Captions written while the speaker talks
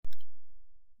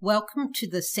Welcome to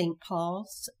the St.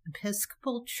 Paul's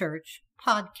Episcopal Church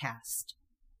podcast.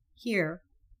 Here,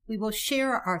 we will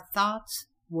share our thoughts,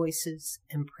 voices,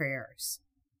 and prayers.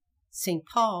 St.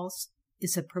 Paul's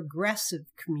is a progressive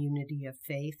community of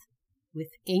faith with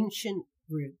ancient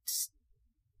roots.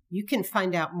 You can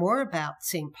find out more about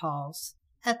St. Paul's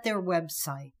at their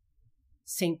website,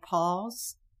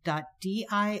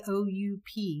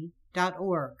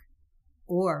 stpauls.dioup.org,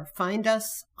 or find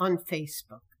us on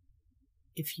Facebook.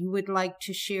 If you would like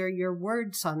to share your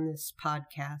words on this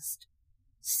podcast,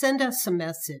 send us a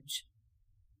message.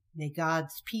 May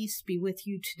God's peace be with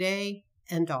you today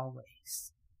and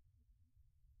always.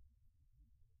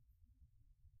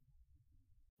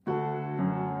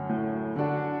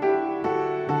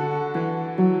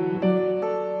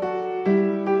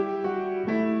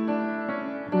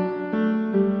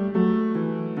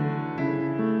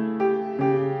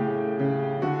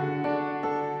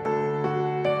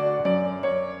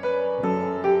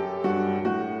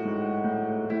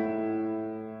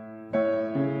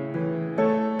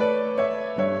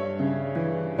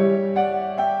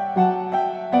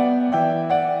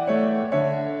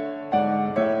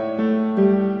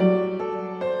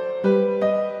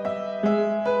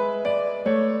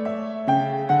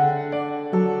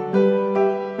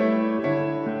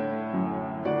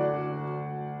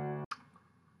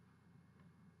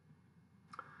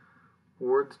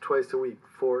 Words twice a week,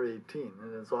 4:18.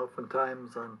 And as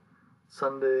oftentimes on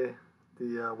Sunday,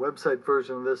 the website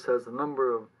version of this has a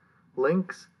number of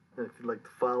links. And if you'd like to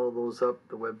follow those up,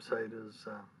 the website is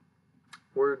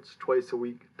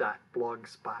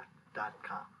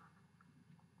wordstwiceaweek.blogspot.com.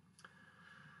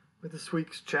 This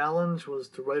week's challenge was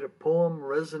to write a poem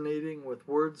resonating with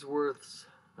Wordsworth's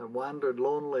 "I wandered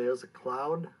lonely as a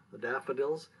cloud," the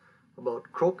daffodils,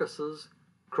 about crocuses,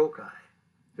 croci.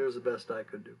 Here's the best I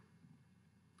could do.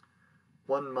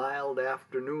 One mild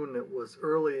afternoon, it was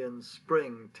early in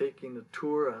spring, taking a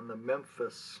tour on the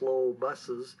Memphis slow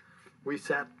buses. We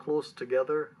sat close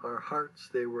together, our hearts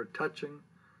they were touching,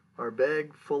 our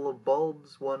bag full of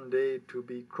bulbs one day to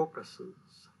be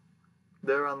crocuses.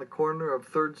 There on the corner of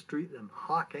 3rd Street and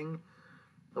Hawking,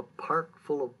 a park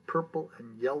full of purple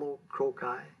and yellow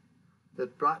croci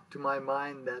that brought to my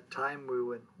mind that time we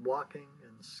went walking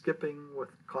and skipping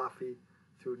with coffee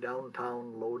through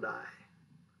downtown Lodi.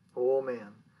 Oh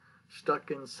man,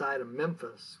 stuck inside of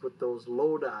Memphis with those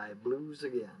Lodi blues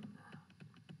again.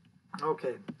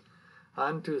 Okay,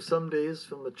 on to some days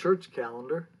from the church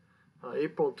calendar.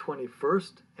 April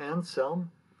 21st,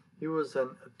 Anselm. He was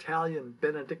an Italian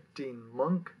Benedictine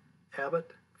monk,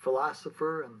 abbot,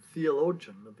 philosopher, and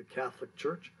theologian of the Catholic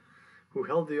Church, who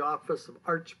held the office of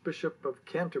Archbishop of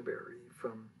Canterbury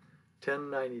from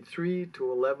 1093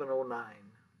 to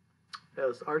 1109.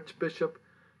 As Archbishop,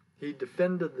 he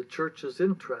defended the Church's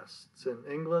interests in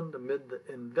England amid the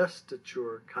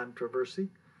investiture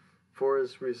controversy. For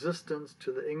his resistance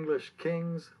to the English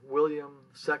kings, William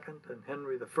II and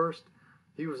Henry I,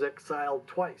 he was exiled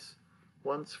twice,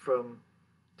 once from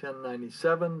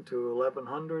 1097 to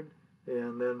 1100,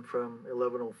 and then from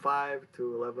 1105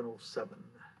 to 1107.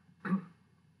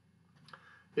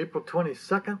 April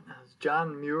 22nd is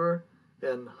John Muir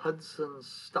and Hudson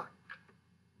Stuck.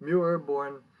 Muir,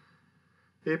 born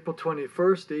April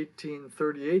 21st,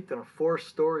 1838, in a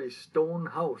 4-story stone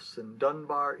house in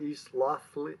Dunbar, East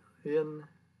Lothian,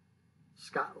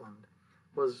 Scotland,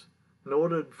 was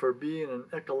noted for being an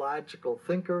ecological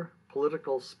thinker,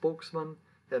 political spokesman,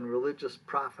 and religious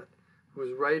prophet,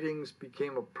 whose writings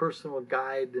became a personal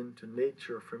guide into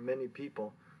nature for many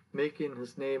people, making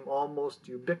his name almost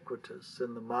ubiquitous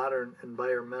in the modern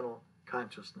environmental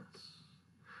consciousness.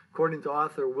 According to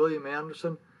author William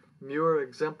Anderson, Muir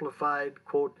exemplified,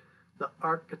 quote, the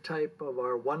archetype of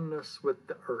our oneness with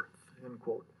the earth, end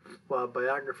quote, while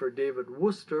biographer David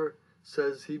Worcester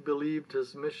says he believed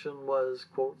his mission was,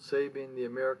 quote, saving the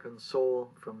American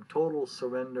soul from total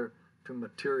surrender to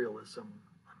materialism,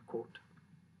 unquote.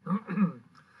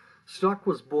 Stuck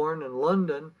was born in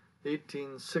London,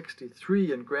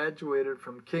 1863, and graduated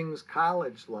from King's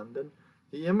College, London.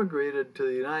 He immigrated to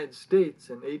the United States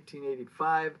in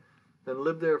 1885 and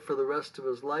lived there for the rest of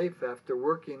his life. After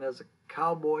working as a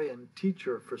cowboy and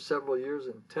teacher for several years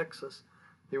in Texas,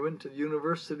 he went to the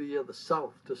University of the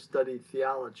South to study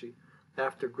theology.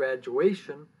 After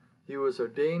graduation, he was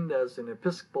ordained as an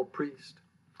Episcopal priest.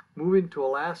 Moving to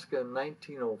Alaska in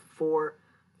 1904,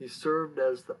 he served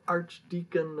as the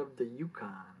Archdeacon of the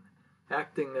Yukon,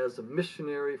 acting as a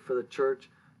missionary for the church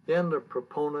and a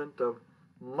proponent of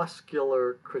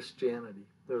muscular Christianity.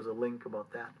 There's a link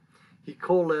about that. He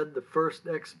co-led the first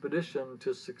expedition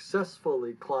to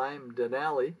successfully climb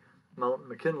Denali, Mount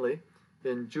McKinley,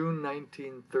 in June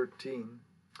 1913.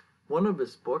 One of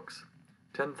his books,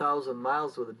 10,000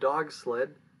 Miles with a Dog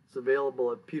Sled, is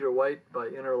available at Peter White by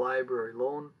Interlibrary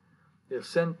Loan. The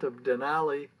Ascent of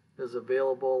Denali is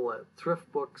available at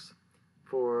thrift books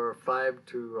for $5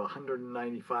 to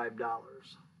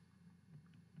 $195.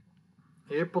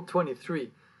 April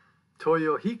 23,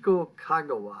 Toyohiko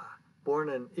Kagawa, born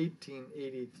in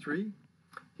 1883.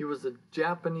 He was a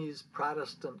Japanese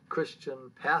Protestant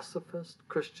Christian pacifist,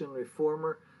 Christian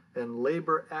reformer, and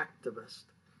labor activist.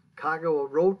 Kagawa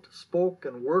wrote, spoke,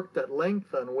 and worked at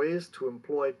length on ways to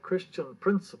employ Christian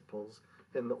principles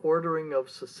in the ordering of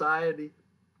society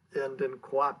and in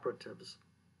cooperatives.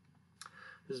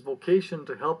 His vocation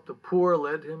to help the poor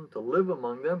led him to live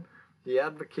among them. He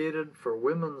advocated for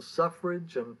women's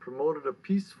suffrage and promoted a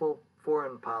peaceful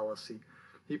foreign policy.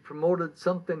 He promoted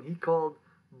something he called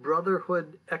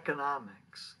brotherhood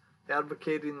economics,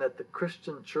 advocating that the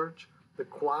Christian church, the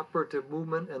cooperative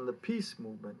movement, and the peace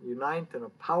movement unite in a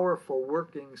powerful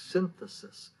working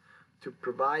synthesis to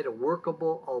provide a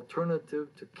workable alternative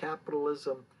to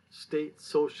capitalism, state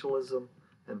socialism,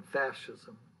 and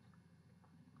fascism.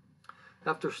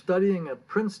 After studying at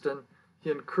Princeton, he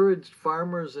encouraged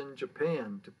farmers in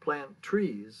Japan to plant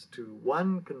trees to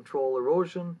 1. Control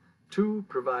erosion, 2.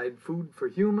 Provide food for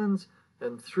humans,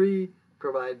 and 3.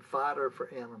 Provide fodder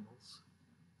for animals.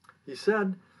 He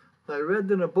said, I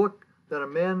read in a book that a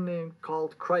man named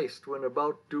called Christ went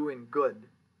about doing good.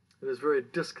 It is very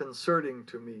disconcerting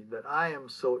to me that I am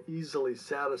so easily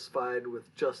satisfied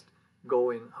with just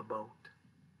going about.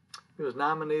 He was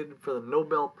nominated for the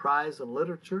Nobel Prize in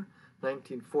Literature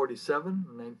 1947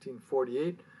 and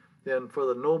 1948, and for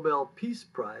the Nobel Peace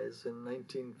Prize in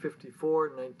 1954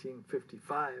 and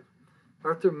 1955.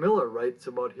 Arthur Miller writes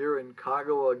about hearing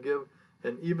Kagawa give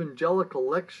an evangelical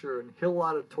lecture in Hill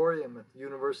Auditorium at the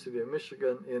University of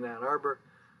Michigan in Ann Arbor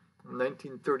in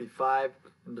 1935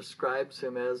 and describes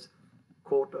him as,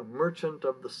 quote, a merchant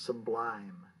of the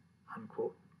sublime,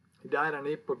 unquote. He died on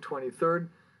April 23,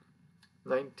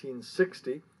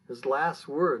 1960. His last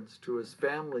words to his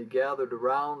family gathered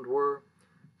around were,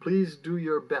 please do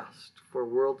your best for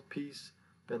world peace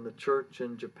and the church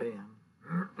in Japan.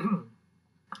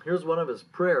 Here's one of his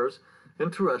prayers.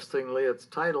 Interestingly, it's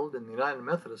titled in the United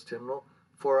Methodist Hymnal,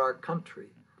 For Our Country.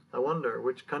 I wonder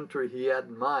which country he had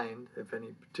in mind, if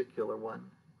any particular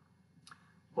one.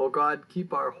 O God,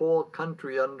 keep our whole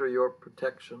country under your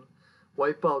protection.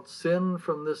 Wipe out sin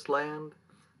from this land.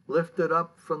 Lift it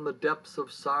up from the depths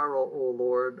of sorrow, O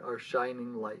Lord, our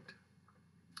shining light.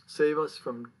 Save us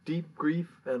from deep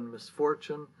grief and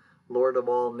misfortune, Lord of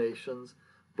all nations.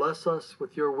 Bless us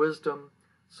with your wisdom,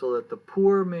 so that the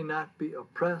poor may not be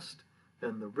oppressed,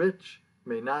 and the rich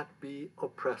may not be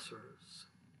oppressors.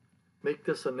 Make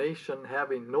this a nation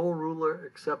having no ruler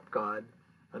except God,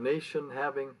 a nation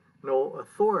having no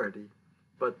authority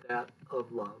but that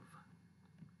of love.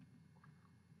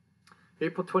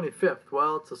 April 25th,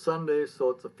 well, it's a Sunday, so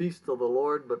it's a feast of the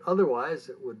Lord, but otherwise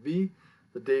it would be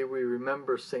the day we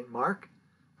remember St. Mark.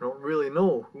 I don't really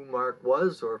know who Mark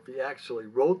was or if he actually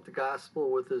wrote the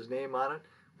gospel with his name on it.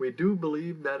 We do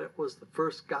believe that it was the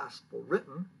first gospel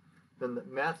written, and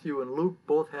that Matthew and Luke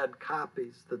both had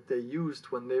copies that they used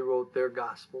when they wrote their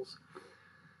gospels.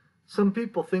 Some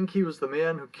people think he was the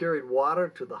man who carried water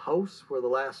to the house where the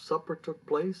Last Supper took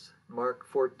place, Mark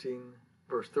 14,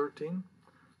 verse 13.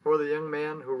 Or the young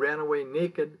man who ran away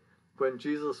naked when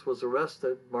Jesus was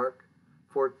arrested, Mark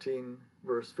 14,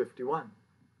 verse 51.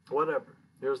 Whatever.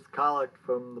 Here's the collect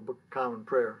from the Book of Common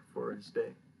Prayer for his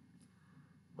day.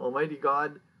 Almighty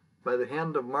God, by the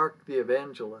hand of Mark the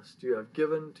Evangelist, you have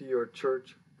given to your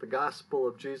church the gospel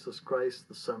of Jesus Christ,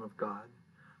 the Son of God.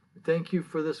 We thank you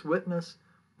for this witness,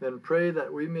 and pray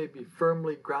that we may be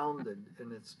firmly grounded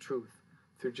in its truth.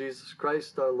 Through Jesus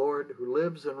Christ our Lord, who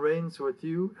lives and reigns with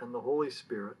you and the Holy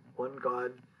Spirit, one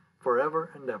God,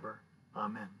 forever and ever.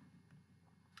 Amen.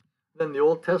 Then the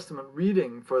Old Testament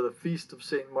reading for the Feast of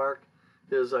St. Mark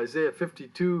is Isaiah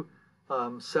 52,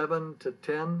 7 to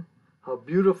 10. How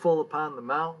beautiful upon the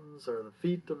mountains are the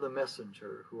feet of the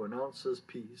messenger who announces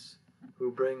peace,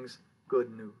 who brings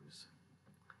good news.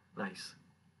 Nice.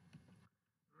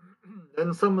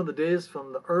 Then some of the days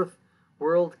from the Earth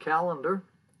World Calendar.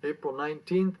 April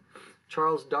 19th,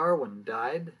 Charles Darwin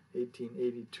died,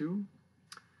 1882.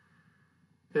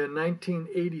 In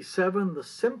 1987, The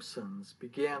Simpsons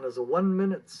began as a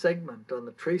 1-minute segment on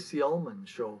the Tracy Ullman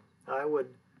Show. I would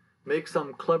make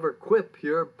some clever quip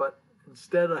here, but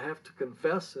instead I have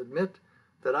to admit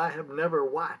that I have never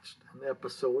watched an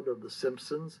episode of The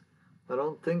Simpsons. I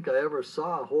don't think I ever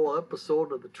saw a whole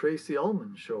episode of the Tracy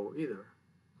Ullman Show either.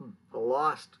 A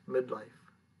lost midlife.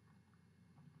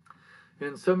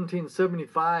 In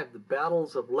 1775, the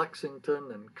battles of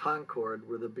Lexington and Concord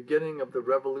were the beginning of the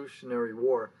Revolutionary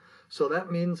War. So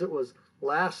that means it was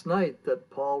last night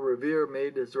that Paul Revere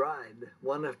made his ride,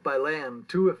 1 if by land,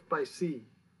 2 if by sea.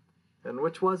 And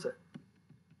which was it?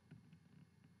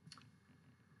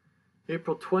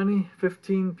 April 20,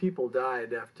 15 people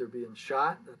died after being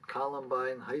shot at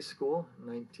Columbine High School in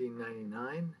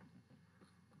 1999.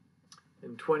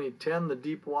 In 2010, the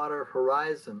Deepwater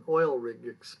Horizon oil rig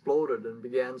exploded and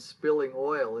began spilling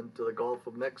oil into the Gulf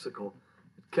of Mexico.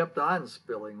 It kept on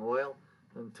spilling oil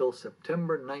until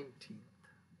September 19th.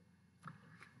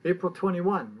 April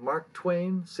 21, Mark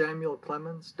Twain, Samuel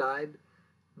Clemens died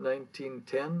in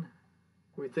 1910.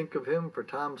 We think of him for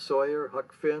Tom Sawyer,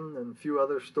 Huck Finn, and a few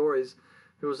other stories.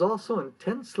 He was also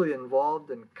intensely involved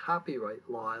in copyright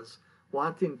laws,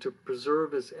 wanting to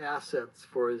preserve his assets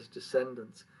for his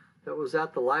descendants. It was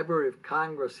at the Library of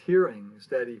Congress hearings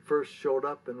that he first showed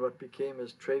up in what became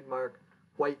his trademark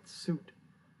white suit.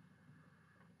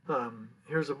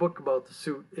 Here's a book about the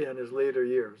suit in his later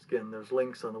years. Again, there's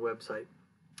links on the website.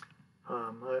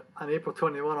 On April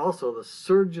 21, also, the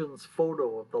surgeon's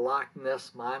photo of the Loch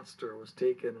Ness Monster was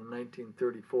taken in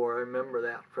 1934. I remember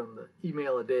that from the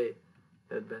Email a Day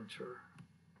adventure.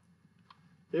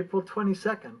 April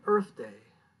 22nd, Earth Day.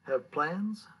 Have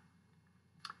plans?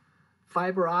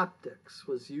 Fiber optics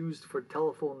was used for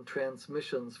telephone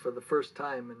transmissions for the first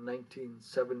time in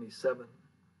 1977.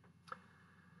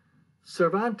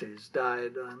 Cervantes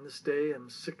died on this day in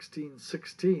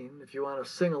 1616. If you want to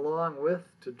sing along with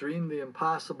To Dream the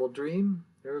Impossible Dream,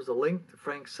 there's a link to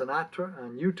Frank Sinatra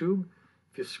on YouTube.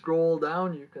 If you scroll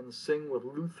down, you can sing with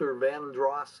Luther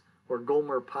Vandross or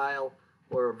Gomer Pyle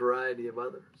or a variety of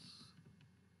others.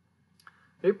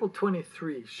 April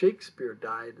 23, Shakespeare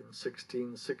died in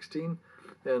 1616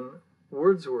 and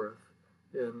Wordsworth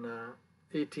in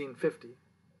 1850.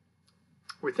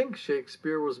 We think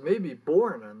Shakespeare was maybe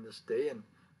born on this day in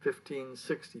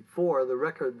 1564. The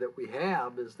record that we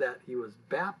have is that he was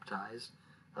baptized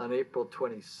on April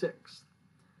 26th.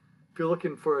 If you're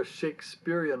looking for a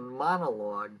Shakespearean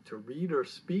monologue to read or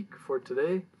speak for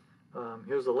today,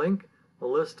 here's a link, a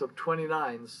list of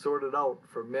 29 sorted out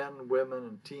for men, women,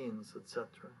 and teens,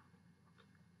 etc.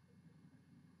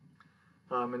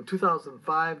 In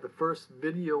 2005, the first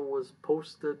video was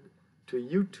posted to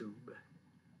YouTube.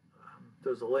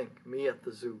 There's a link, Me at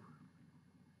the Zoo.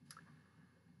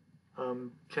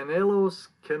 Kanelos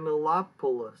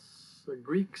Kenelopoulos, a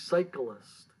Greek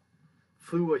cyclist,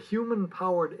 flew a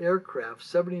human-powered aircraft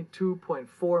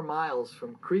 72.4 miles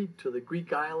from Crete to the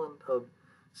Greek island of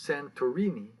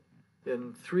Santorini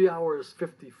in 3 hours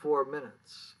 54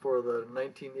 minutes for the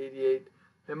 1988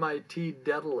 MIT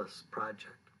Daedalus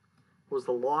project. It was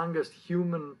the longest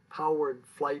human-powered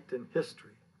flight in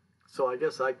history. So I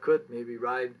guess I could maybe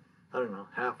ride, I don't know,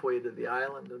 halfway to the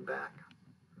island and back.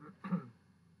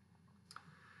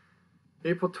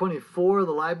 April 24,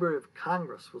 the Library of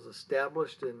Congress was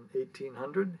established in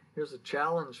 1800. Here's a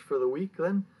challenge for the week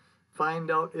then. Find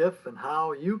out if and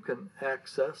how you can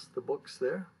access the books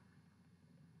there.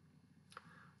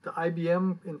 The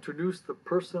IBM introduced the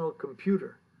personal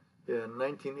computer in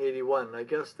 1981. I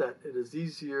guess that it is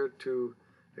easier to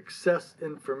access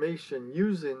information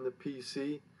using the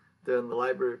PC than the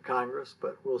Library of Congress,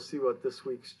 but we'll see what this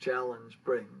week's challenge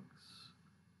brings.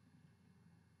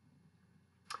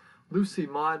 Lucy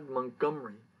Maud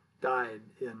Montgomery died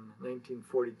in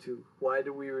 1942. Why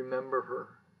do we remember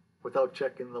her without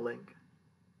checking the link?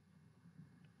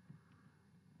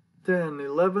 Then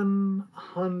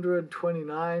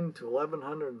 1129 to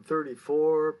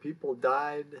 1134 people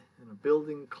died in a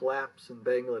building collapse in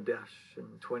Bangladesh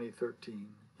in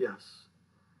 2013. Yes,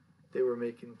 they were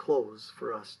making clothes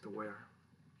for us to wear.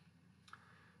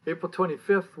 April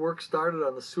 25th, work started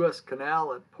on the Suez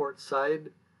Canal at Port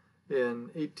Said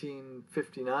in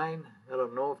 1859. I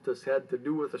don't know if this had to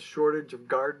do with a shortage of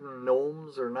garden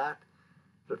gnomes or not.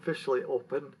 It officially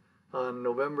opened on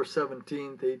November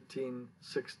 17th,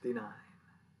 1869.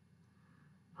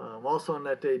 Also on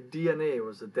that day, DNA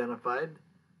was identified.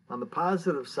 On the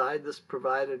positive side, this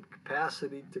provided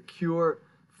capacity to cure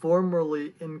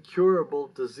formerly incurable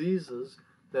diseases,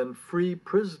 then free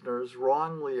prisoners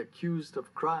wrongly accused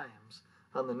of crimes.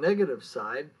 On the negative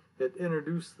side, it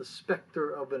introduced the specter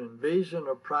of an invasion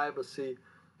of privacy,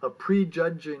 a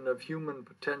prejudging of human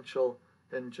potential,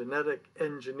 and genetic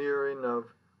engineering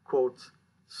of, quotes,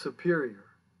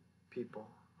 superior people.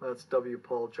 That's W.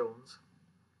 Paul Jones.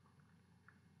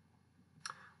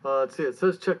 Let's see, it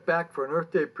says check back for an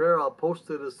Earth Day prayer. I'll post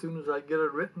it as soon as I get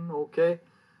it written, okay?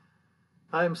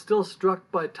 I am still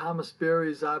struck by Thomas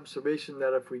Berry's observation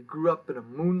that if we grew up in a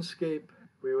moonscape,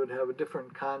 we would have a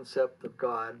different concept of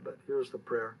God, but here's the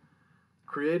prayer.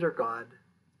 Creator God,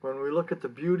 when we look at the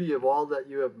beauty of all that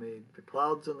you have made, the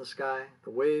clouds in the sky, the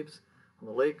waves on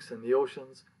the lakes and the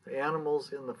oceans, the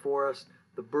animals in the forest,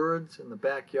 the birds in the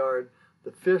backyard,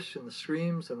 the fish in the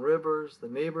streams and rivers, the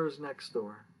neighbors next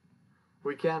door,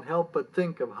 we can't help but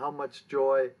think of how much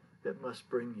joy it must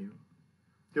bring you.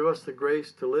 Give us the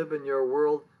grace to live in your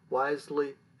world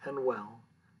wisely and well,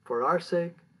 for our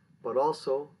sake, but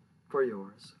also for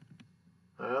yours.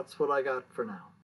 That's what I got for now.